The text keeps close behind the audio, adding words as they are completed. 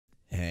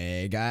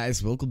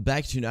guys, welcome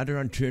back to another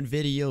Unturned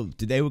video.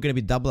 Today we're going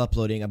to be double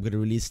uploading. I'm going to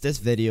release this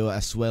video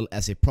as well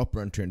as a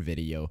proper Unturned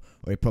video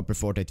or a proper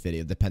Fortnite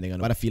video depending on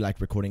what I feel like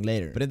recording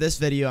later. But in this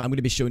video I'm going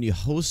to be showing you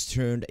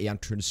HostTurned, a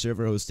Unturned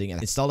server hosting, and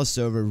install a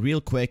server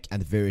real quick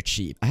and very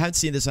cheap. I haven't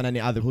seen this on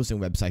any other hosting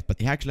website, but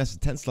it actually has a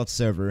 10-slot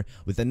server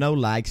with a no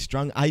lag,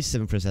 strong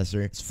i7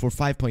 processor. It's for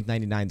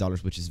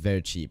 $5.99, which is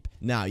very cheap.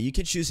 Now you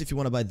can choose if you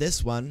want to buy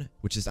this one,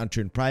 which is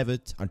Unturned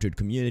Private, Unturned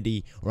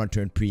Community, or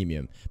Unturned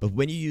Premium. But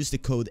when you use the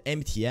code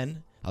MTN,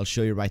 I'll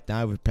show you right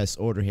now. We press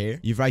order here.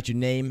 You write your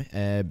name,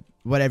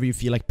 whatever you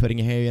feel like putting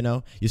here, you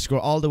know. You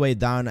scroll all the way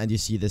down and you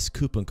see this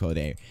coupon code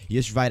there. You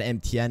just write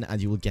MTN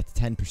and you will get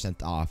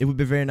 10% off. It would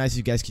be very nice if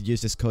you guys could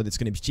use this code. It's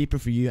going to be cheaper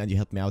for you and you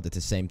help me out at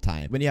the same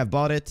time. When you have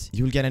bought it,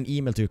 you will get an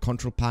email to your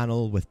control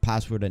panel with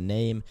password and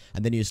name,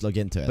 and then you just log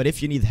into it. But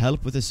if you need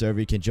help with the server,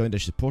 you can join the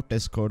support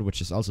Discord,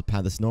 which is also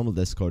Panda's normal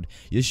Discord.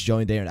 You just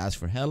join there and ask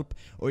for help,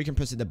 or you can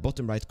press in the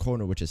bottom right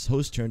corner, which is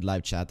HostTurned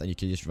live chat, and you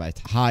can just write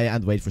hi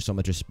and wait for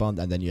someone to respond,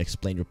 and then you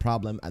explain your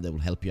problem and they will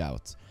help you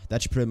out.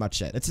 That's pretty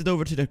much it. Let's head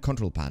over to the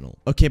control panel.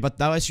 Okay, but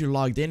now as you're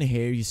logged in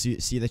here, you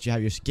see that you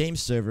have your game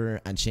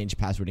server and change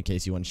password in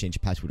case you want to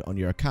change password on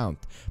your account.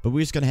 But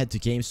we're just gonna head to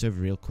game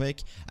server real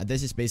quick, and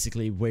this is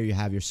basically where you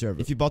have your server.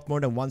 If you bought more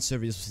than one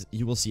server,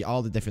 you will see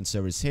all the different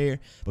servers here,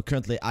 but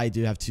currently I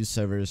do have 2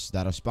 servers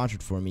that are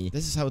sponsored for me.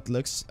 This is how it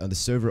looks on the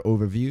server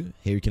overview.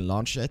 Here you can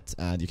launch it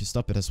and you can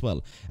stop it as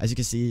well. As you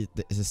can see,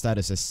 the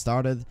status has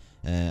started,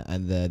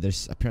 and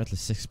there's apparently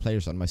 6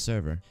 players on my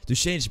server. To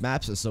change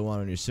maps and so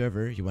on your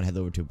server, you want to head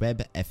over to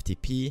Web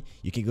FTP.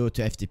 You can go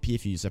to FTP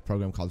if you use a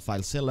program called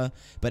FileZilla,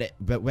 but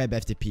Web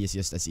FTP is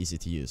just as easy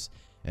to use.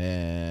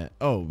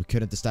 Oh, we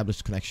couldn't establish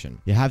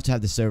connection. You have to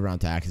have the server on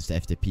to access the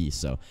FTP,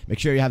 so make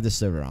sure you have the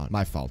server on.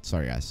 My fault,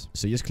 sorry guys.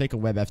 So just click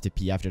on Web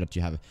FTP. After that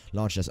you have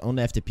launched as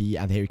only FTP,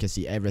 and here you can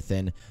see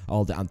everything,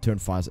 all the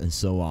unturned files and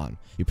so on.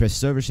 You press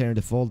server share in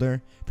the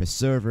folder, press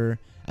server,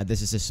 and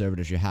this is the server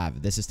that you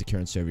have. This is the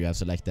current server you have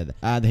selected.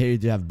 And here you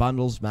do have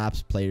bundles,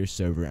 maps, players,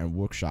 server, and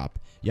workshop.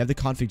 You have the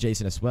config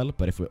JSON as well,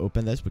 but if we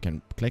open this, we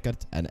can click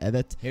it and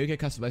edit. Here you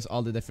can customize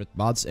all the different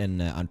mods in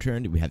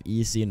Unturned. We have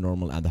easy,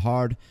 normal, and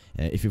hard.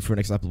 If you, for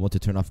example, want to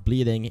turn off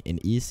bleeding in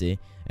easy,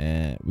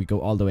 we go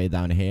all the way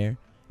down here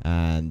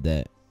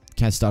and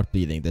can start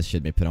bleeding. This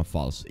should be put on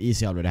false.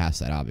 Easy already has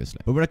that, obviously.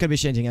 But we're not going to be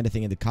changing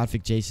anything in the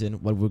config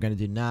JSON. What we're going to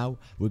do now,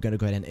 we're going to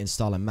go ahead and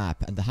install a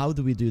map. And how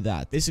do we do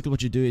that? Basically,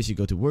 what you do is you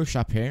go to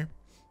workshop here.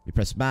 You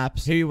press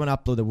maps. Here you want to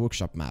upload a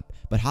workshop map.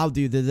 But how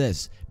do you do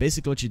this?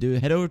 Basically what you do,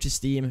 head over to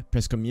Steam,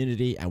 press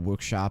community and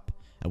workshop.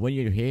 And when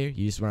you're here,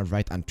 you just want to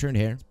write Unturned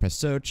here. Press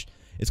search.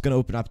 It's going to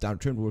open up the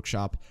Unturned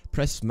workshop.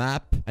 Press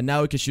map. And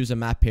now we can choose a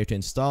map here to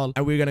install.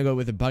 And we're going to go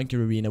with the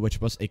Bunker Arena, which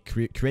was a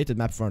created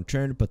map for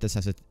Unturned. But this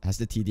has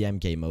the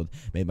TDM game mode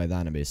made by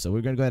Dynabase. So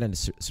we're going to go ahead and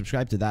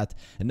subscribe to that.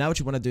 And now what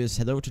you want to do is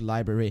head over to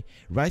library.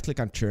 Right click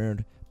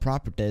Unturned.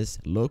 Properties,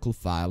 local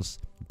files,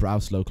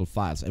 browse local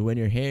files. And when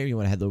you're here, you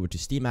want to head over to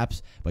Steam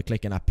apps by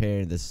clicking up here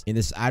in this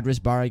address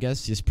bar, I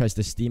guess. Just press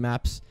the Steam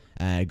apps,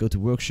 go to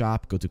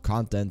workshop, go to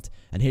content,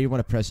 and here you want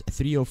to press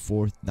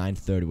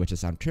 304.930, which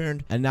is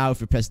Unturned. And now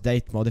if we press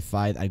date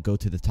modified and go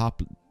to the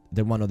top,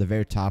 the one on the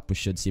very top, we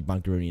should see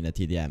Bunker Arena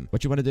TDM.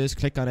 What you want to do is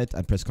click on it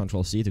and press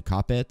Ctrl C to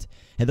copy it.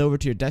 Head over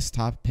to your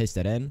desktop, paste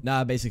that in.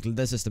 Now basically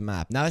this is the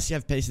map. Now as you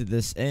have pasted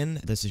this in,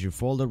 this is your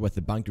folder with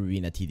the Bunker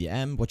Arena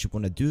TDM. What you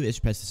want to do is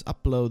press this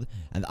upload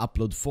and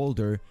upload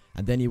folder,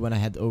 and then you want to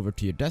head over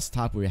to your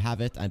desktop where you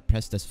have it and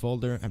press this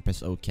folder and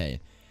press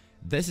OK.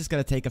 This is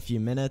going to take a few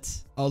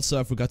minutes. Also,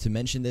 I forgot to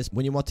mention this.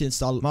 When you want to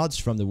install mods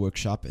from the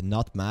workshop and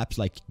not maps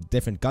like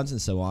different guns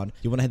and so on,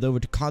 you want to head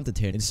over to content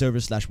here in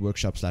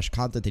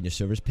server/workshop/content in your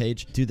servers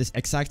page. Do this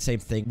exact same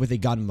thing with a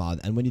gun mod.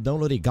 And when you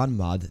download a gun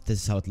mod,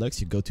 this is how it looks.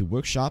 You go to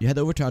workshop, you head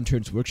over to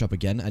Unturned's workshop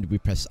again, and we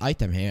press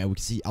item here, and we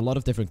can see a lot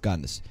of different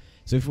guns.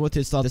 So if we want to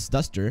install this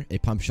duster, a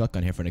pump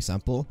shotgun here for an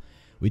example,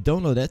 we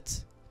download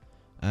it,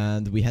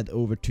 and we head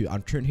over to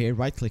Unturned here,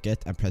 right click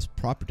it and press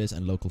properties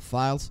and local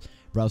files,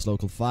 browse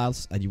local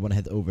files, and you want to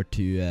head over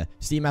to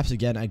Steam apps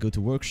again and go to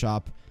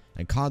workshop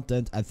and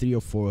content and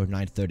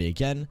 304.930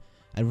 again,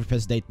 and we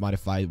press date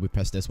modified. We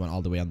press this one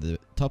all the way on the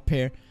top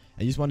here,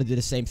 and you just want to do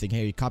the same thing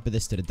here. You copy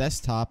this to the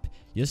desktop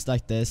just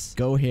like this,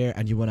 go here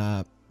and you want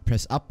to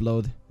press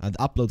upload and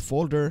upload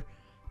folder.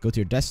 Go to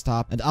your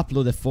desktop and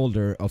upload a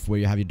folder of where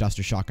you have your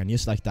duster shotgun,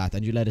 just like that,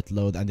 and you let it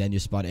load, and then you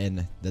spawn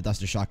in the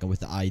duster shotgun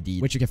with the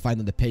ID, which you can find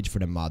on the page for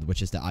the mod,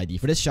 which is the ID.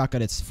 For this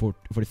shotgun, it's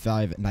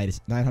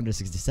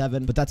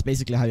 45.967, but that's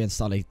basically how you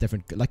install a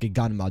different, like a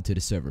gun mod to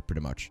the server,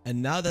 pretty much.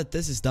 And now that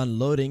this is done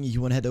loading,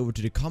 you want to head over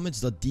to the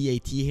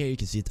comments.dat here. You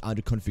can see it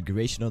under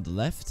configuration on the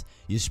left.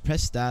 You just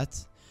press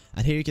that.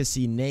 And here you can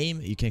see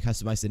name. You can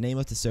customize the name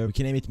of the server. You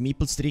can name it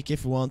Meeplestrike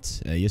if you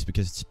want, just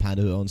because it's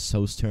Panda who owns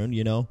HostTurned,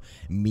 you know,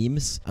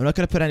 memes. I'm not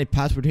gonna put any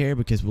password here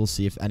because we'll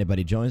see if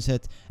anybody joins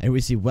it. And we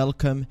see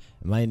welcome,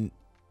 meine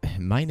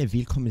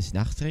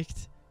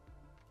Willkommensnachricht.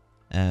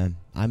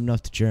 I'm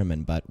not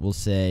German, but we'll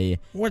say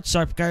what's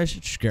up, guys?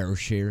 It's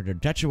Scarce here.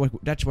 That's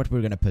what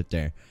we're gonna put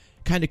there.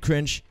 Kind of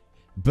cringe.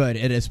 but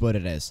it is what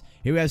it is.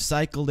 Here we have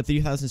cycle. The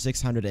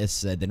 3600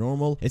 is the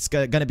normal. It's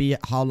gonna be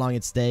how long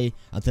it's day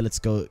until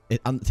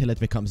it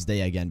becomes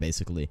day again,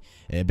 basically.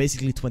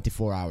 Basically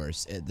 24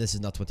 hours. This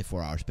is not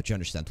 24 hours, but you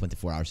understand,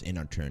 24 hours in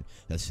Unturned.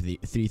 That's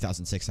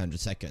 3600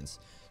 seconds.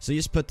 So you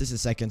just put this in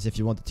seconds. If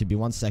you want it to be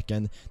 1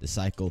 second, the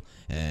cycle,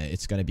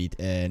 it's gonna be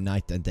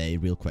night and day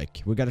real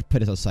quick. We're gonna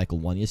put it on cycle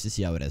 1 just to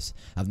see how it is.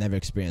 I've never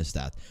experienced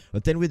that.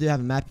 But then we do have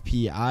a map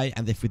PI,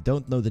 and if we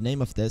don't know the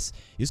name of this,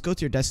 you just go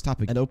to your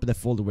desktop and open the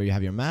folder where you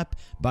have your map,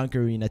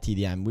 Bunker Arena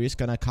TDM. We're just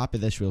gonna copy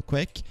this real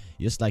quick,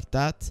 just like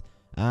that,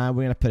 and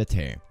we're gonna put it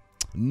here.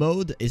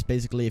 Mode is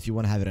basically if you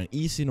want to have it on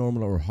easy,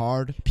 normal, or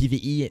hard.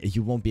 PvE,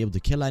 you won't be able to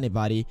kill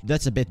anybody.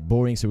 That's a bit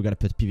boring, so we're gonna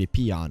put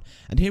PvP on.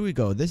 And here we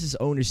go. This is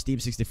owner Steam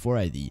 64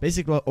 ID.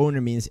 Basically what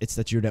owner means, it's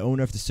that you're the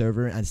owner of the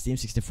server, and Steam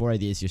 64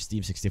 ID is your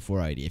Steam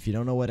 64 ID. If you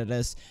don't know what it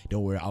is,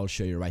 don't worry, I'll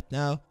show you right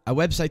now. A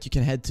website you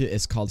can head to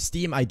is called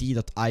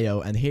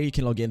steamid.io, and here you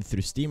can log in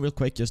through Steam real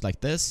quick, just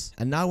like this.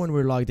 And now when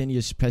we're logged in, you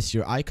just press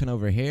your icon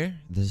over here.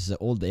 This is an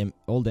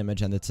old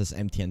image, and it says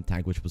MTN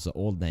Tank, which was the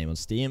old name on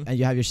Steam. And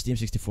you have your Steam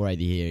 64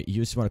 ID here.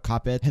 You just want to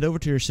copy it, head over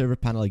to your server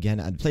panel again,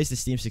 and place the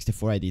Steam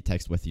 64 ID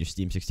text with your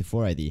Steam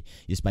 64 ID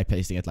just by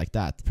pasting it like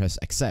that. Press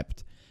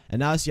accept.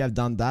 And now as you have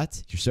done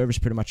that, your server is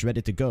pretty much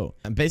ready to go.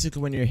 And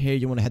basically when you're here,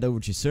 you want to head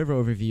over to server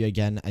overview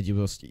again, and you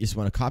just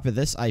want to copy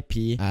this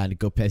IP and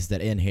go paste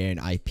that in here in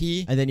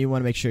IP. And then you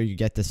want to make sure you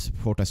get this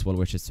port as well,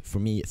 which is for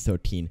me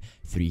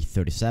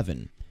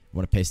 13337. You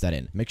want to paste that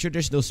in. Make sure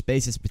there's no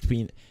spaces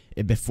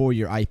before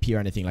your IP or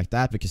anything like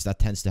that, because that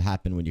tends to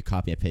happen when you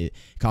copy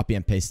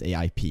and paste a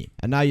IP.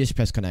 And now you just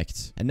press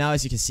connect. And now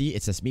as you can see,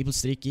 it says Meeple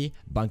Streaky,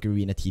 Bunker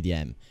Arena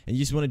TDM. And you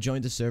just want to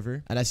join the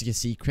server. And as you can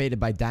see, created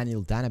by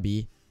Daniel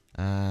Danaby.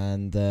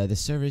 And the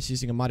server is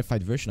using a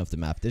modified version of the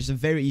map. There's a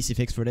very easy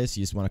fix for this.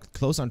 You just want to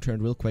close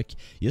Unturned real quick,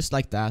 just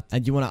like that,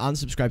 and you want to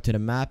unsubscribe to the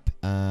map,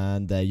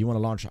 and you want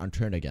to launch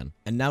Unturned again.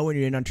 And now when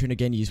you're in Unturned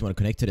again, you just want to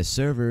connect to the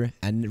server.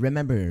 And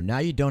remember, now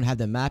you don't have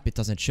the map, it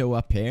doesn't show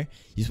up here.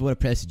 You just want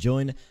to press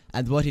join,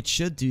 and what it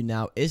should do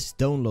now is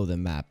download the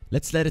map.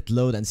 Let's let it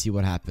load and see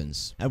what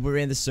happens. And we're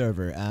in the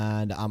server,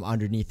 and I'm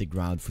underneath the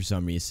ground for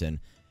some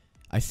reason.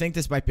 I think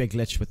this might be a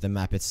glitch with the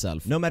map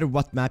itself. No matter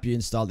what map you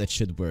install, it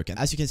should work. And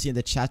as you can see in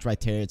the chat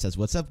right here, it says,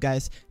 "What's up,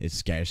 guys? It's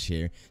Scarce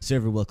here.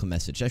 Server welcome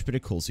message." That's pretty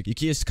cool. So you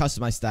can just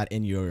customize that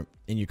in your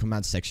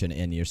command section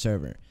in your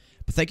server.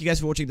 But thank you guys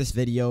for watching this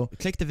video.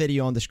 Click the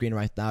video on the screen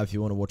right now if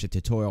you want to watch a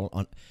tutorial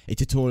on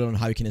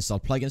how you can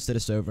install plugins to the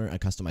server and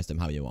customize them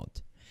how you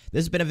want. This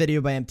has been a video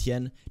by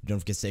MTN. Don't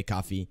forget to stay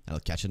coffee, and I'll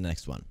catch you in the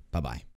next one. Bye bye.